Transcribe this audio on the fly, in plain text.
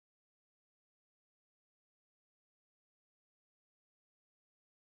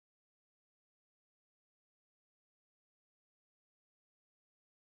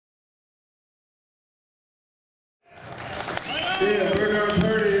Yeah, Bernard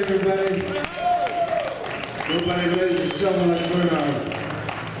Purdie, everybody. Nobody lays a shovel like Bernard.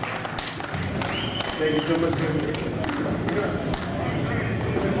 Thank you so much.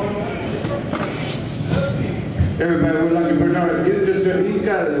 Everybody, we're lucky Bernard. He's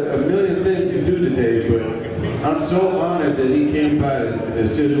got a million things to do today, but I'm so honored that he came by to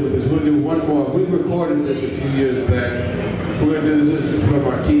sit here with us. We'll do one more. We recorded this a few years back. We're going to do this from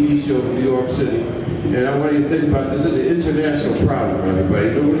our TV show in New York City. And I want you to think about this is an international problem, everybody.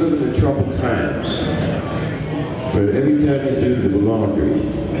 You know, we're living in troubled times. But every time you do the laundry,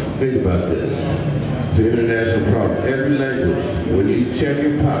 think about this. It's an international problem. Every language, when you check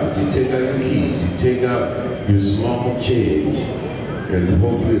your pockets, you take out your keys, you take out your small change, and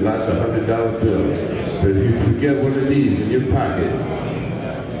hopefully lots of $100 bills. But if you forget one of these in your pocket,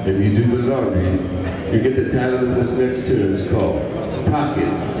 and you do the laundry, you get the title of this next tune. It's called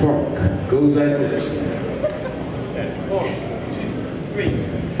Pocket Funk. Goes like this. 1, 2,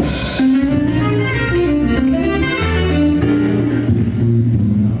 3.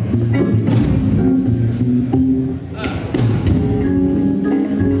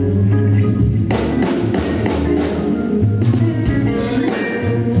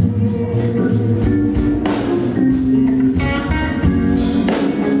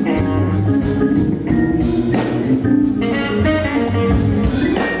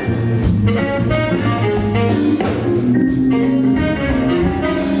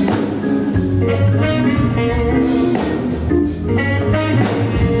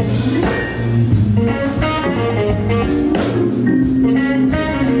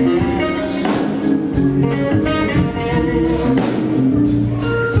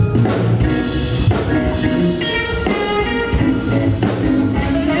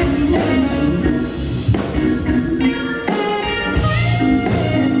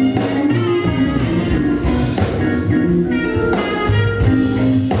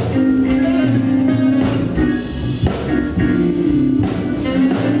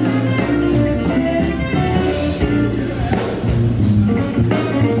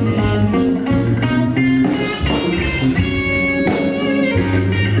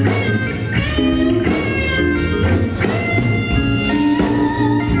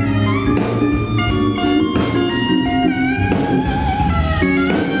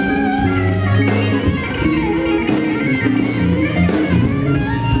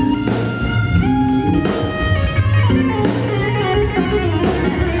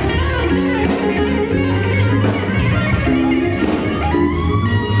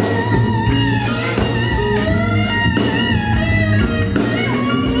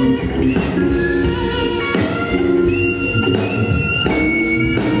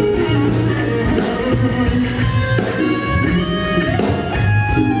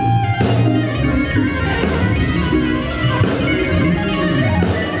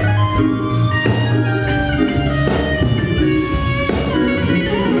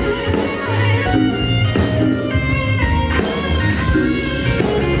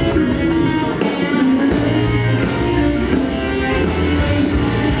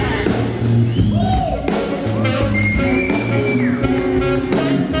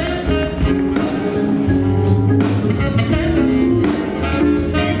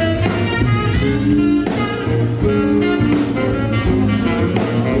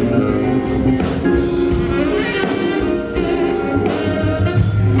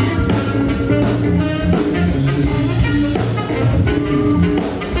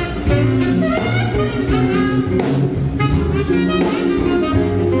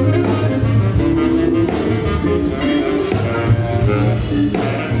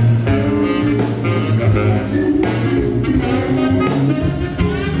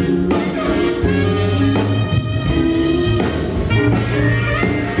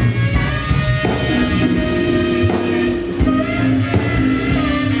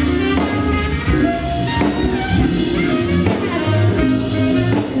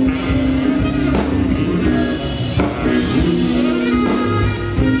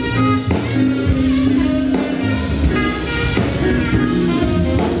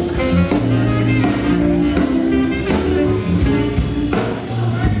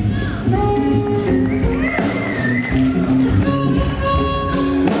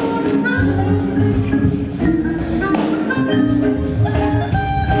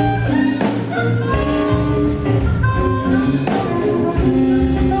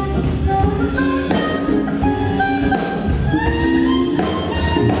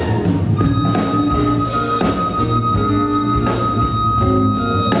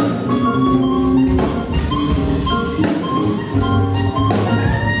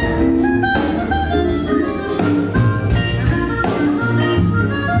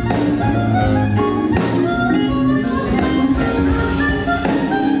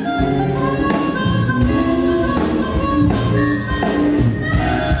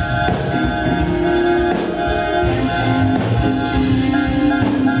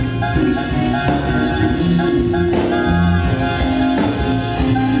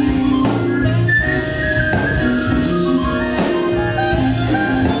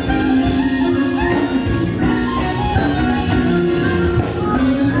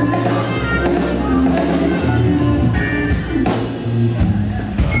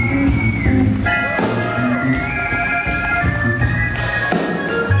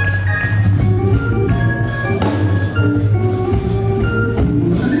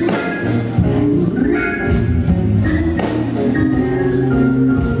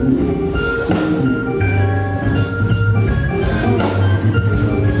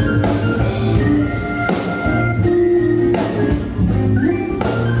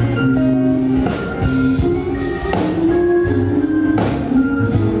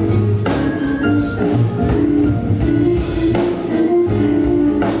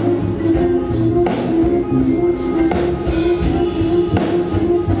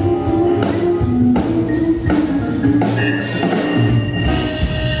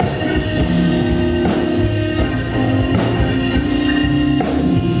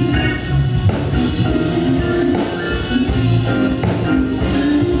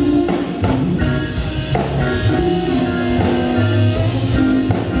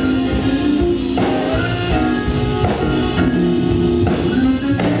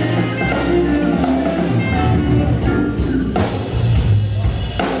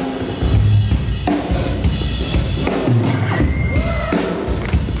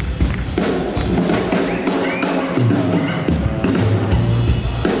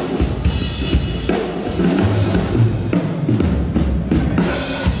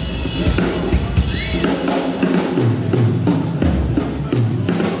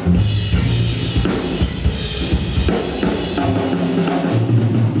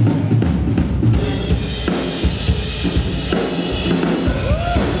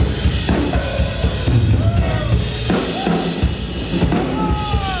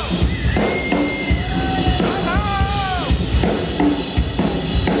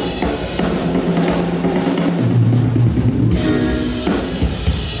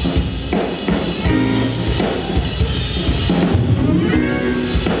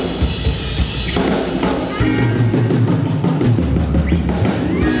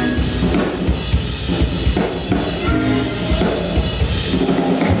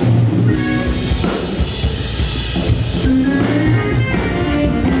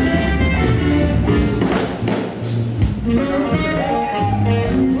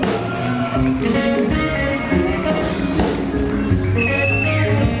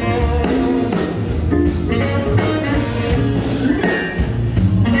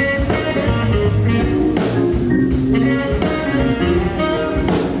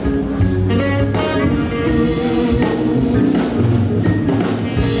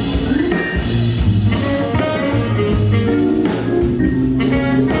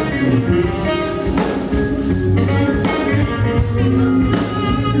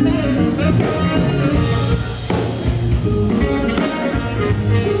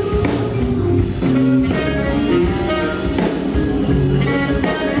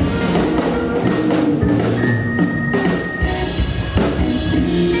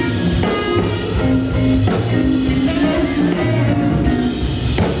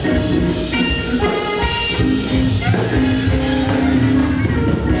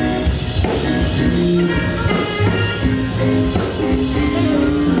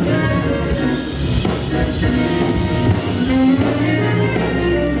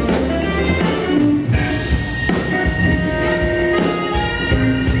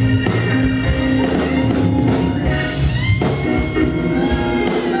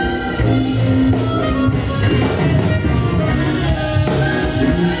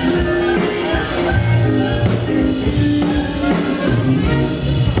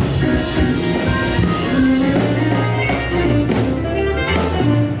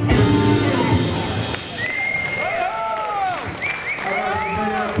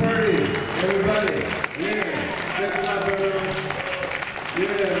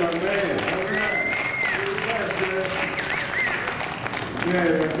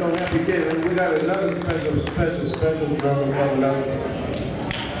 so happy you came. And we got another special drummer coming up.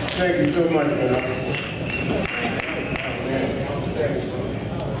 Thank you so much, man.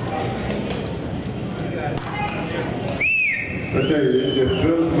 I tell you, this just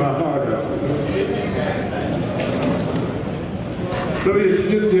fills my heart up. Let me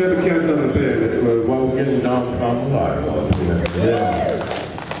introduce the other cats on the band while we're getting Dom Famularo on here.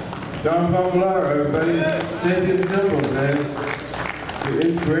 Yeah. Dom Famularo, everybody. Sabian cymbals, man. The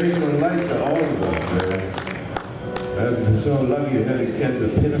inspirational light to all of us, man. I've been so lucky to have these cats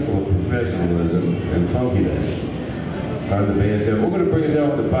at pinnacle of professionalism and funkiness on the band set. We're going to bring it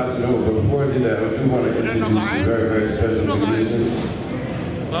down with the bossa nova, but before I do that, I do want to introduce some very, very special musicians.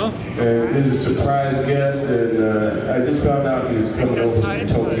 And he's a surprise guest, and I just found out he was coming over from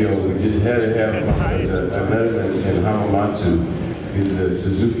Tokyo. We just had to have him on because I met him in Hamamatsu. He's the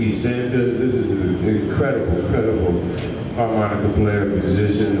Suzuki Santa. This is an incredible harmonica player,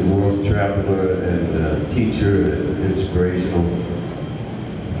 musician, world traveler, and teacher, and inspirational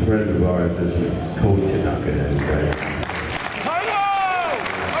friend of ours. This is Koei Tanaka.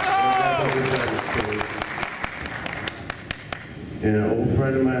 And an old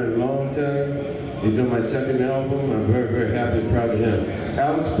friend of mine, a long time. He's on my second album. I'm very, very happy and proud of him.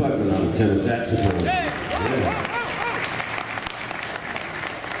 Budman on the tenor saxophone. Yeah.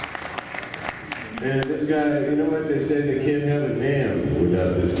 And this guy, you know what? They say they can't have a NAMM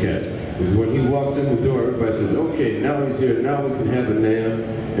without this cat. Because when he walks in the door, everybody says, okay, now he's here, now we can have a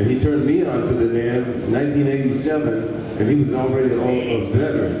NAMM. And he turned me on to the NAMM in 1987, and he was already a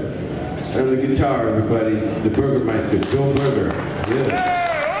veteran. And the guitar, everybody, the Burgermeister, Joe Berger. Yeah.